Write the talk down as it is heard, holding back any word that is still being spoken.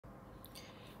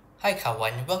Hi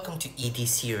kawan, welcome to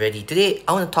EDCReady. Today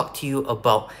I want to talk to you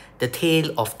about the tale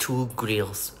of two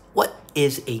grails. What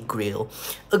is a grail?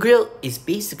 A grail is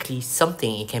basically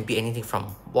something, it can be anything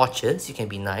from watches, it can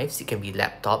be knives, it can be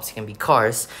laptops, it can be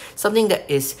cars, something that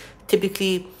is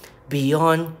typically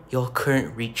beyond your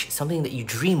current reach, something that you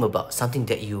dream about, something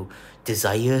that you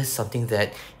desire, something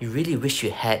that you really wish you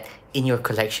had in your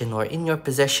collection or in your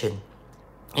possession.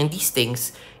 And these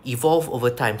things evolve over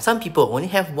time. Some people only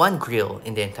have one grill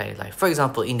in their entire life. For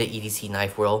example, in the EDC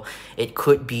knife world, it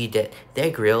could be that their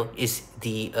grill is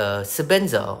the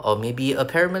Sebenza, or maybe a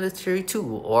paramilitary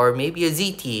 2, or maybe a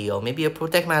ZT, or maybe a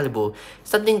Protect Malibu.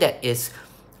 Something that is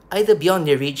either beyond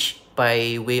their reach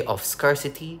by way of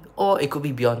scarcity, or it could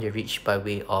be beyond their reach by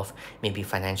way of maybe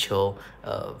financial,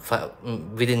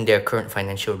 within their current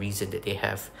financial reason that they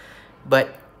have.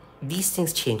 But these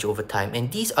things change over time,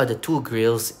 and these are the two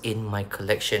grails in my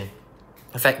collection.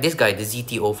 In fact, this guy, the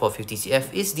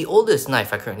ZT0450CF, is the oldest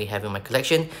knife I currently have in my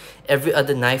collection. Every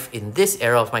other knife in this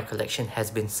era of my collection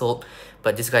has been sold,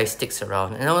 but this guy sticks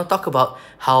around. And I want to talk about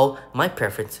how my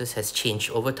preferences has changed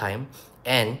over time,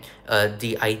 and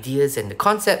the ideas and the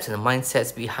concepts and the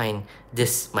mindsets behind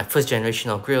this, my first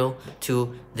generational grill,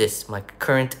 to this, my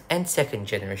current and second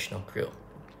generational grill.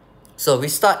 So we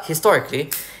start historically,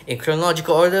 in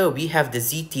chronological order, we have the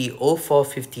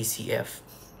ZT0450CF.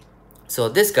 So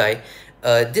this guy,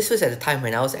 this was at the time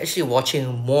when I was actually watching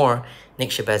more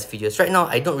Nick Shabazz videos. Right now,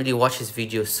 I don't really watch his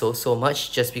videos so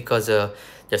much, just because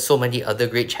there's so many other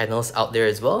great channels out there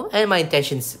as well, and my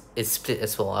intentions is split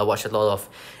as well. I watch a lot of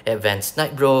Advanced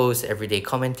Night Bros, Everyday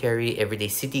Commentary, Everyday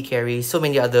City Carry, so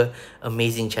many other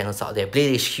amazing channels out there.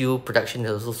 Blade HQ production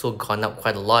has also gone up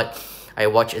quite a lot. I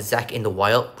watch Zach in the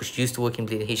Wild, which used to work in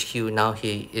Blade HQ. Now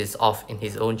he is off in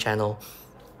his own channel.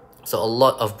 So a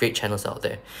lot of great channels out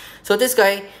there. So this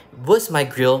guy was my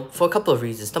grill for a couple of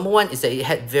reasons. Number one is that it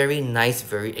had very nice,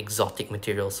 very exotic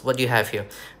materials. What do you have here?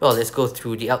 Well, let's go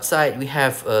through the outside. We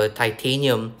have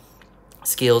titanium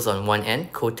scales on one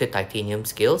end, coated titanium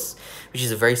scales, which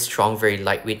is a very strong, very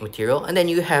lightweight material. And then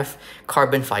you have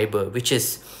carbon fiber, which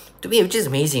is, to me, which is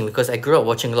amazing, because I grew up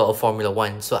watching a lot of Formula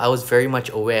 1, so I was very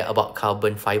much aware about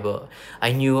carbon fiber.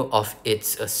 I knew of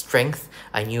its strength,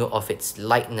 I knew of its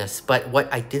lightness, but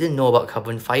what I didn't know about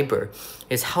carbon fiber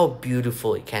is how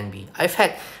beautiful it can be. I've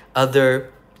had other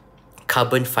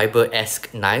carbon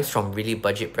fiber-esque knives from really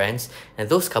budget brands, and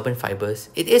those carbon fibers,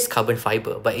 it is carbon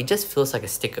fiber, but it just feels like a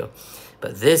sticker.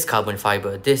 But this carbon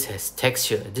fiber, this has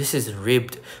texture, this is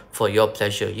ribbed for your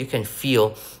pleasure. You can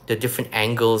feel the different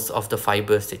angles of the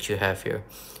fibers that you have here.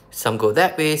 Some go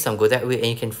that way, some go that way, and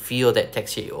you can feel that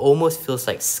texture. It almost feels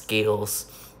like scales,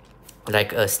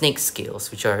 like snake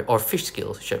scales, or fish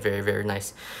scales, which are very, very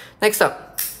nice. Next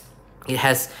up, it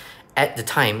has, at the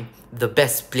time, the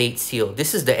best blade steel.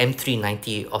 This is the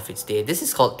M390 of its day. This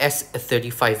is called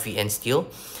S35VN steel.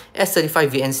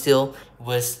 S35VN steel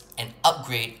was an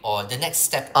upgrade, or the next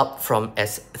step up, from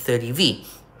S30V.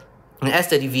 And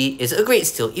S30V is a great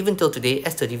steel. Even till today,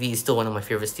 S30V is still one of my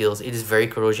favorite steels. It is very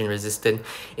corrosion resistant.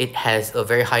 It has a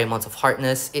very high amount of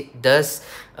hardness. It does,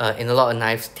 in a lot of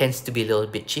knives, tends to be a little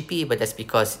bit chippy, but that's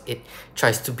because it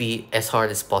tries to be as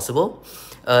hard as possible.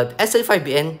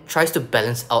 S35BN tries to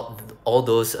balance out all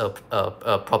those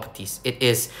properties. It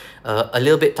is a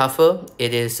little bit tougher,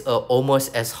 it is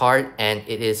almost as hard, and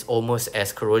it is almost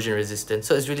as corrosion resistant.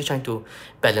 So it's really trying to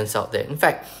balance out there. In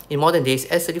fact, in modern days,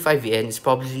 S35VN is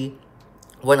probably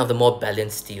one of the more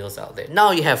balanced steels out there.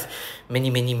 Now you have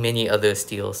many other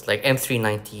steels like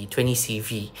M390,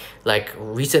 20CV. Like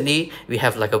recently, we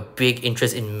have like a big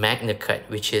interest in Magna Cut,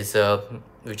 which is a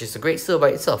great steel by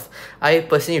itself. I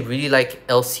personally really like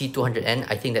LC200N.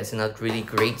 I think that's another really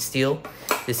great steel.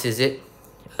 This is it,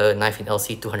 a knife in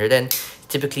LC200N,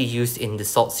 typically used in the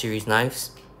Salt series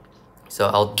knives. So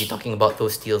I'll be talking about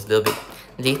those steels a little bit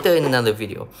later in another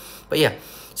video. But yeah,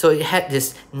 so it had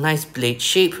this nice blade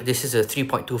shape. This is a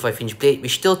 3.25 inch blade,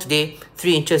 which still today,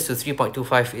 3 inches to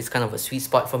 3.25 is kind of a sweet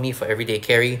spot for me for everyday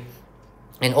carry.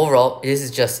 And overall, this is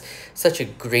just such a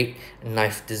great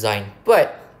knife design.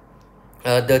 But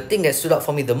the thing that stood out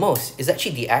for me the most is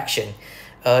actually the action.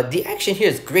 The action here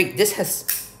is great. This has,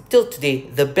 till today,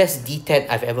 the best detent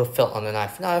I've ever felt on a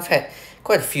knife. Now, I've had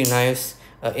quite a few knives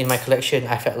in my collection.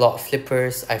 I've had a lot of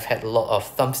flippers. I've had a lot of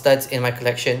thumb studs in my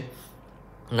collection.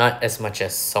 Not as much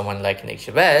as someone like Nick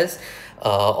Shabazz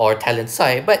or Talent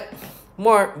Sai, but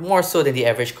more so than the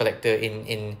average collector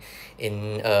from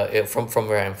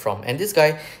where I'm from. And this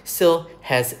guy still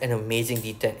has an amazing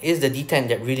detent. It is the detent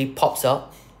that really pops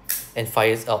out and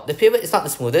fires out. The pivot is not the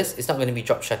smoothest. It's not going to be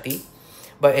drop shutty,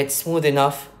 but it's smooth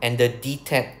enough, and the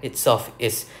detent itself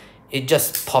is, it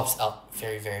just pops out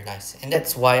very, very nice. And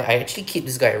that's why I actually keep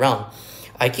this guy around.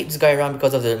 I keep this guy around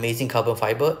because of the amazing carbon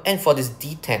fiber and for this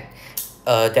detent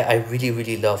that I really,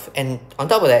 really love. And on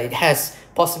top of that, it has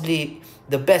possibly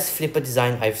the best flipper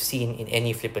design I've seen in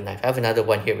any flipper knife. I have another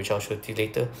one here, which I'll show to you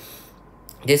later.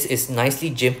 This is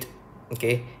nicely jimped,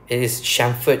 okay? It is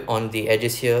chamfered on the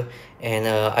edges here. And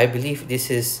I believe this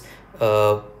is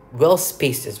well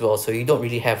spaced as well. So you don't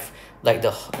really have like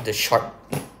the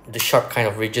sharp kind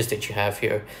of ridges that you have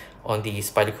here on the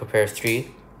Spyderco Pair 3.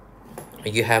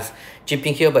 You have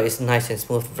jimping here, but it's nice and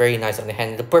smooth, very nice on the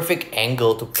hand. The perfect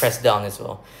angle to press down as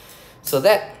well. So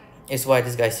that is why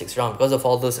this guy sticks around, because of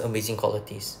all those amazing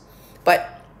qualities.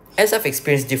 But as I've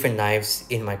experienced different knives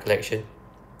in my collection,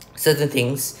 certain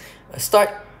things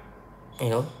start,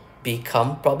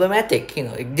 become problematic.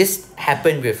 This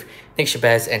happened with Nick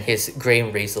Shabazz and his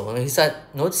Graham Razel. And he started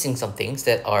noticing some things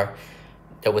that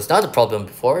was not a problem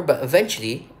before, but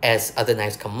eventually, as other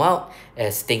knives come out,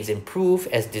 as things improve,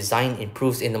 as design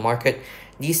improves in the market,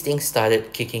 these things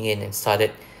started kicking in and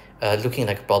started looking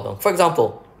like a problem. For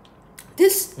example,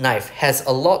 this knife has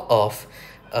a lot of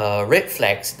red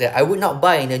flags that I would not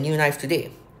buy in a new knife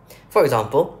today. For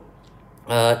example,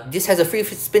 this has a free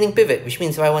spinning pivot, which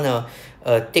means if I want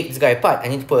to take this guy apart, I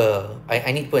need to put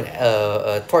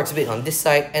a Torx bit on this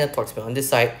side and a Torx bit on this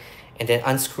side, and then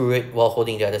unscrew it while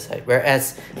holding the other side.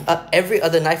 Whereas every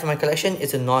other knife in my collection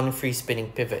is a non-free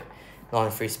spinning pivot.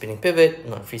 Non-free spinning pivot,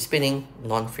 non-free spinning,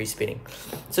 non-free spinning.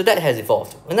 So that has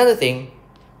evolved. Another thing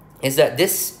is that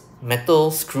this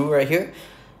metal screw right here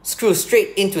screws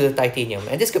straight into the titanium.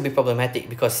 And this could be problematic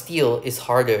because steel is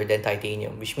harder than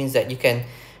titanium, which means that you can,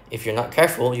 if you're not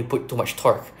careful, you put too much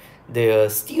torque, the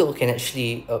steel can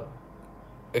actually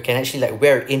like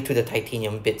wear into the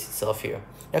titanium bits itself here.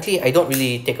 Actually, I don't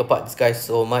really take apart this guy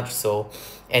so much,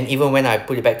 and even when I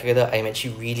put it back together, I'm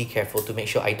actually really careful to make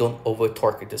sure I don't over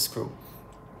torque the screw.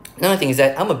 Another thing is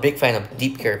that I'm a big fan of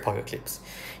deep carry pocket clips.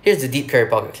 Here's the deep carry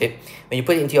pocket clip. When you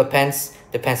put it into your pants,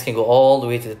 the pants can go all the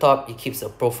way to the top. It keeps the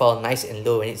profile nice and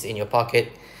low when it's in your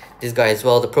pocket. This guy as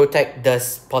well, the ProTech,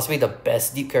 does possibly the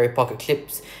best deep carry pocket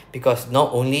clips, because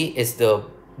not only is the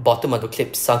bottom of the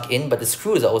clip sunk in, but the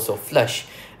screws are also flush,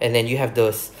 and then you have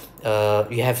those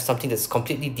you have something that's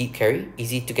completely deep carry,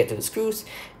 easy to get to the screws,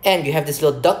 and you have this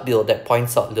little duckbill that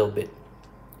points out a little bit.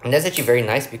 And that's actually very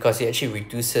nice because it actually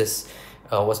reduces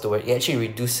it actually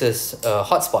reduces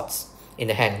hot spots in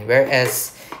the hand.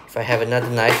 Whereas if I have another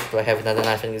knife,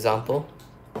 an example,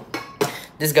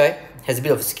 this guy has a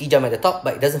bit of a ski jump at the top,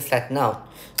 but it doesn't flatten out.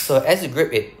 So as you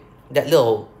grip it, that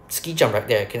little ski jump right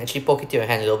there can actually poke into your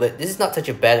hand a little bit. This is not such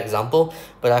a bad example,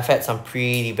 but I've had some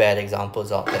pretty bad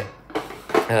examples out there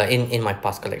in my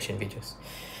past collection videos.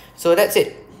 So that's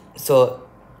it. So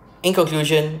in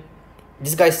conclusion,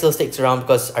 this guy still sticks around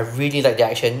because I really like the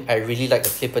action, I really like the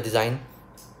flipper design,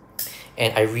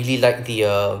 and I really like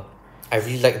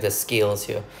the scales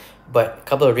here. But a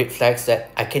couple of red flags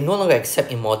that I can no longer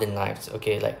accept in modern knives,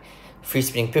 okay, like free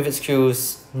spinning pivot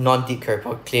screws, non-deep carry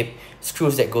pocket clip,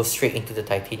 screws that go straight into the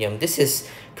titanium. This is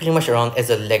pretty much around as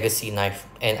a legacy knife,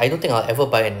 and I don't think I'll ever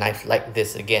buy a knife like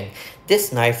this again.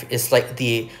 This knife is like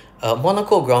the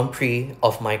Monaco Grand Prix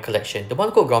of my collection. The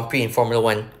Monaco Grand Prix in Formula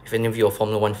 1, if any of you are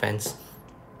Formula 1 fans,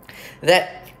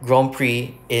 that Grand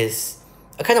Prix is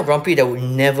a kind of Grand Prix that would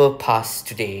never pass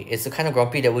today. It's a kind of Grand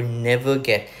Prix that would never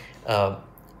get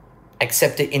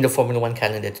accepted in the Formula 1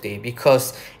 calendar today,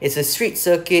 because it's a street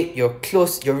circuit. You're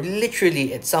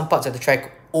literally at some parts of the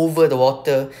track over the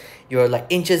water. You're like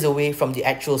inches away from the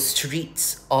actual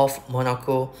streets of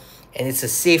Monaco, and it's a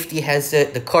safety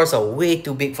hazard. The cars are way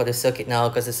too big for the circuit now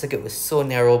because the circuit was so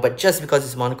narrow, but just because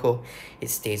it's Monaco, it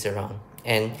stays around.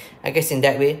 And I guess in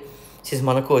that way, since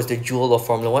Monaco is the jewel of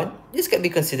Formula 1, this can be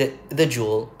considered the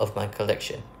jewel of my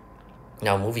collection.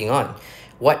 Now moving on,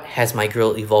 what has my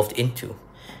grill evolved into?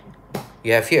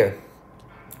 You have here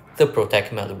the ProTech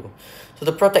Malibu. So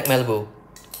the ProTech Malibu,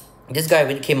 this guy,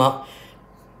 when it came out,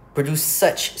 produced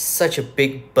such a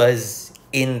big buzz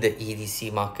in the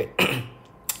EDC market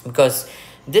because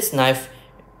this knife,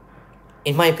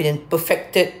 in my opinion,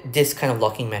 perfected this kind of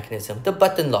locking mechanism, the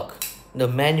button lock, the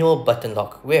manual button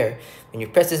lock, where when you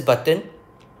press this button,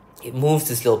 it moves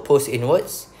this little post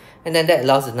inwards, and then that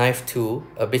allows the knife to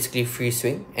basically free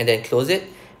swing and then close it,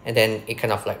 and then it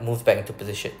kind of like moves back into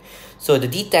position. So the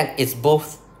detent is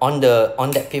both on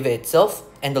that pivot itself,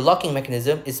 and the locking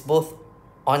mechanism is both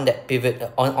on that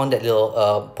pivot, on that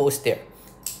little post there.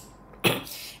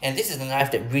 And this is the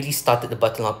knife that really started the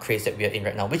button lock craze that we are in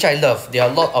right now, which I love. There are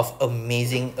a lot of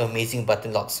amazing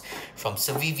button locks from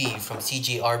Civivi, from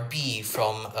CJRB,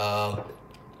 from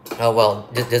well,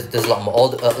 there's a lot more.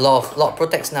 A lot of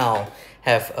ProTechs now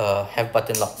have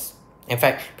button locks, In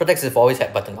fact, Protectors have always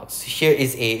had button locks. Here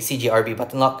is a CGRB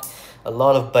button lock. A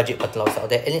lot of budget button locks out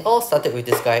there, and it all started with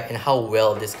this guy and how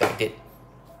well this guy did.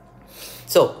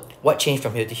 So, what changed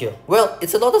from here to here? Well,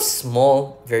 it's a lot of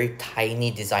small, very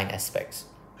tiny design aspects.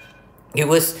 It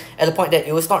was at the point that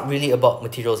it was not really about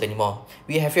materials anymore.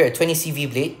 We have here a 20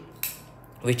 CV blade,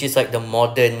 which is like the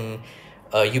modern,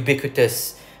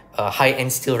 ubiquitous,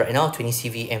 high-end steel right now, 20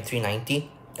 CV M390.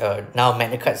 Now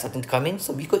Magna Cut is starting to come in,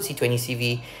 so we could see 20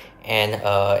 CV and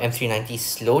M390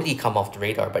 slowly come off the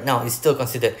radar, but now it's still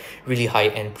considered really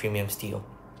high-end premium steel.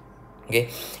 Okay,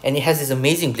 and it has this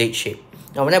amazing blade shape.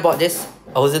 Now when I bought this,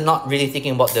 I was not really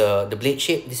thinking about the blade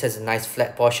shape. This has a nice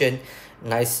flat portion,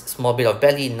 nice small bit of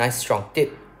belly, nice strong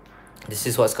tip. This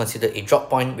is what's considered a drop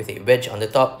point with a wedge on the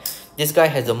top. This guy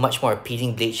has a much more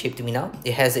appealing blade shape to me now.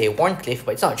 It has a Wharncliffe,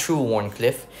 but it's not a true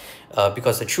Wharncliffe,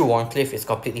 because the true Wharncliffe is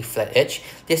completely flat edge.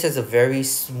 This has a very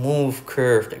smooth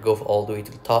curve that goes all the way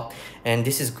to the top, and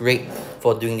this is great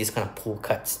for doing these kind of pull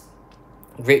cuts.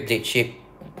 Great blade shape.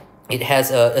 It has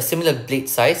a similar blade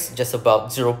size, just about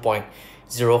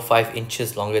 0.05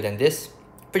 inches longer than this.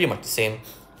 Pretty much the same.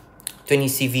 20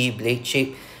 CV blade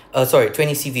shape. 20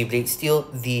 CV blade steel.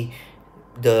 The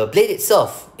blade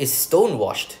itself is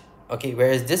stonewashed. Okay,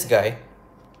 whereas this guy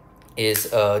is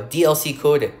DLC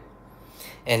coated.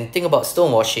 And the thing about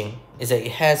stonewashing is that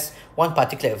it has one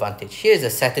particular advantage. Here is a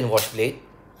satin wash blade,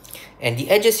 and the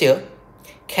edges here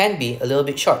can be a little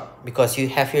bit sharp because you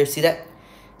have here, see that?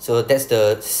 So that's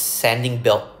the sanding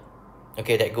belt,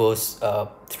 okay, that goes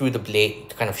through the blade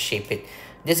to kind of shape it.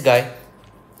 This guy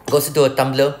goes into a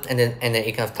tumbler, and then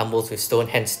it kind of tumbles with stone,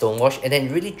 hence stonewash, and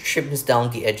then really trims down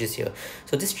the edges here.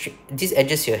 So these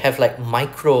edges here have like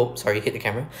micro, sorry, hit the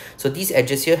camera. So these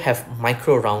edges here have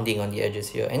micro rounding on the edges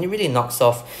here, and it really knocks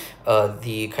off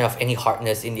the kind of any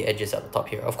hardness in the edges at the top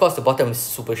here. Of course, the bottom is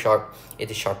super sharp.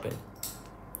 It is sharpened.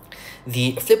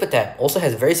 The flipper tab also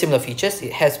has very similar features.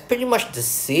 It has pretty much the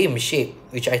same shape,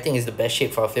 which I think is the best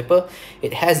shape for a flipper.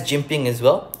 It has jimping as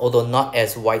well, although not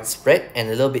as widespread and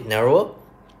a little bit narrower.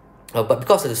 But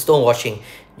because of the stone washing,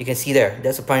 you can see there,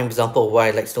 that's a prime example of why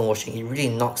I like stone washing. It really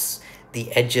knocks the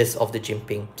edges of the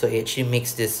jimping. So it actually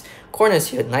makes this corners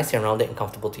here nice and rounded and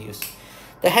comfortable to use.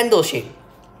 The handle shape,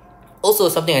 also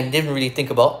something I didn't really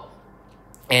think about.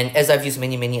 And as I've used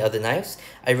many other knives,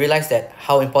 I realized that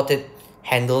how important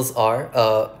handles are.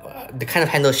 The kind of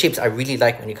handle shapes I really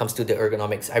like when it comes to the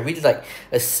ergonomics. I really like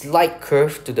a slight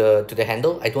curve to the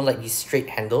handle. I don't like these straight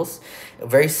handles. A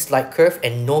very slight curve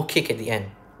and no kick at the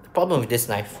end. Problem with this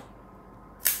knife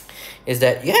is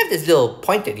that you have this little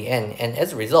point at the end, and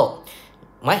as a result,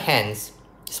 my hands,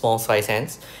 small size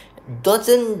hands,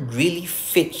 doesn't really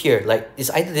fit here. Like, it's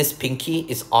either this pinky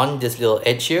is on this little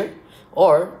edge here,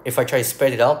 or if I try to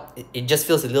spread it out, it just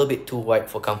feels a little bit too wide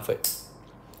for comfort.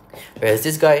 Whereas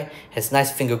this guy has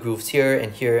nice finger grooves here,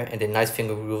 and then nice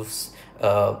finger grooves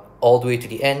all the way to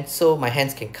the end, so my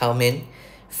hands can come in,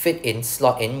 fit in,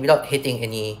 slot in without hitting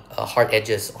any hard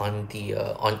edges on the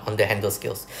on the handle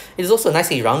scales. It is also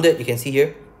nicely rounded. You can see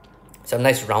here some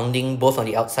nice rounding both on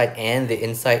the outside and the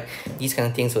inside. These kind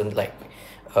of things were like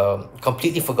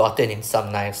completely forgotten in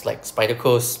some knives like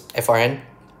Spyderco's FRN.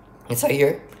 Inside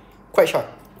here, quite sharp.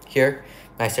 Here,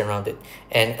 nice and rounded.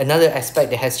 And another aspect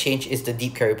that has changed is the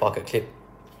deep carry pocket clip.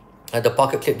 The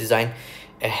pocket clip design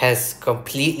has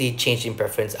completely changed in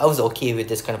preference. I was okay with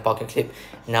this kind of pocket clip.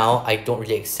 Now I don't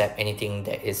really accept anything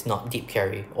that is not deep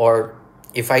carry, or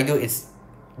if I do, it's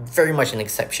very much an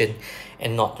exception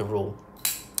and not the rule.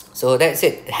 So that's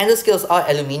it. Handle scales are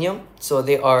aluminium, so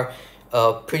they are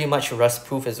pretty much rust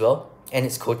proof as well, and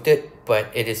it's coated, but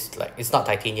it is like, it's not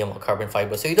titanium or carbon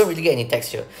fiber, so you don't really get any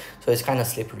texture, so it's kind of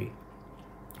slippery.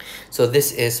 So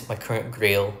this is my current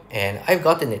Grail, and I've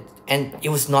gotten it, and it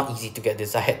was not easy to get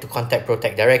this. I had to contact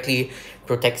Protect directly.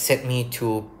 Protect sent me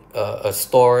to a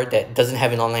store that doesn't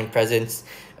have an online presence.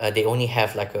 They only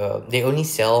have like they only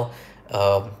sell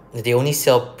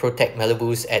Protect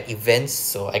Malibus at events.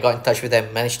 So I got in touch with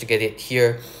them, managed to get it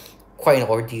here. Quite an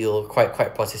ordeal, quite a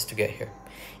process to get here.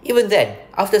 Even then,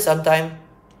 after some time,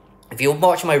 if you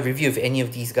watch my review of any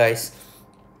of these guys,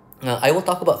 I will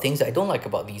talk about things that I don't like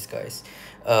about these guys.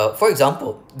 For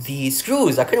example, the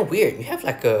screws are kind of weird. You have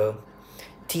like a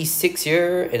T6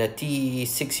 here and a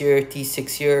T6 here, T6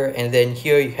 here, and then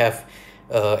here you have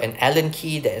an Allen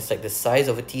key that is like the size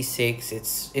of a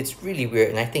T6. It's really weird,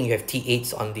 and I think you have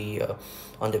T8s on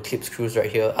the clip screws right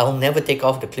here. I'll never take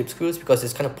off the clip screws because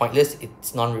it's kind of pointless.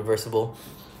 It's non-reversible.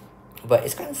 but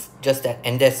it's kind of just that.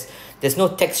 And there's no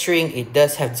texturing. It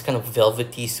does have this kind of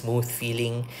velvety smooth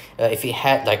feeling. If it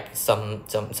had like some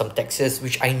textures,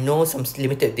 which I know some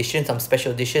limited editions, some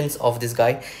special editions of this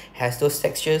guy has those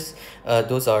textures,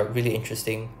 those are really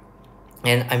interesting.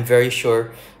 And I'm very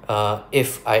sure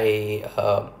if I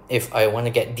want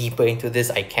to get deeper into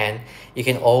this, I can. You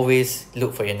can always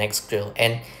look for your next grill.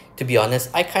 And to be honest,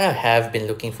 I kind of have been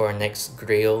looking for a next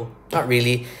grill. Not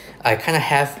really. I kind of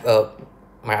have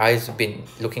my eyes have been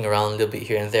looking around a little bit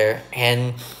here and there,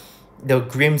 and the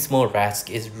Grimsmo Rask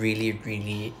is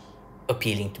really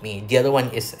appealing to me. The other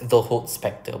one is the Holt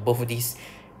Spectre. Both of these,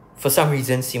 for some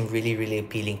reason, seem really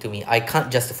appealing to me. I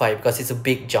can't justify it because it's a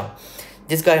big jump.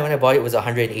 This guy, when I bought it, was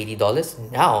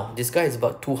 $180. Now this guy is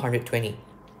about $220.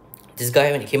 This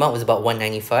guy, when it came out, was about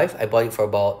 $195. I bought it for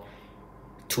about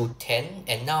 $210,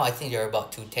 and now I think they're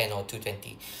about $210 or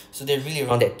 $220. So they're really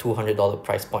around that $200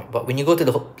 price point. But when you go to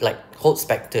the Holt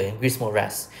Spectre and Grismo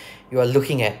Ras, you are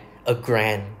looking at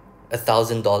 $1,000,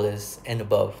 $1,000 and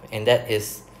above, and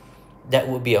that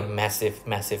would be a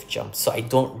massive jump. So I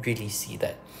don't really see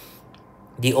that.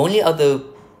 The only other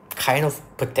kind of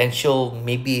potential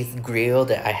maybe grail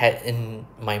that I had in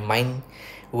my mind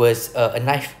was a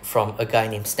knife from a guy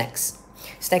named Snacks.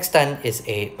 Snacks Tan is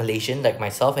a Malaysian like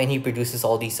myself, and he produces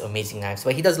all these amazing knives.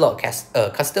 But he does a lot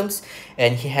of customs,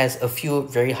 and he has a few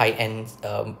very high-end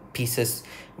pieces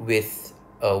with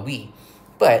Wii.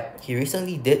 But he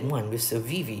recently did one with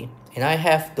Civivi, and I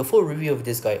have the full review of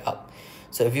this guy up.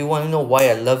 So if you want to know why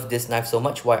I love this knife so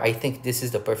much, why I think this is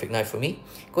the perfect knife for me,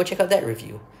 go check out that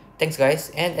review. Thanks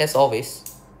guys, and as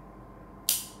always,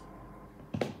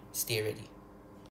 stay ready.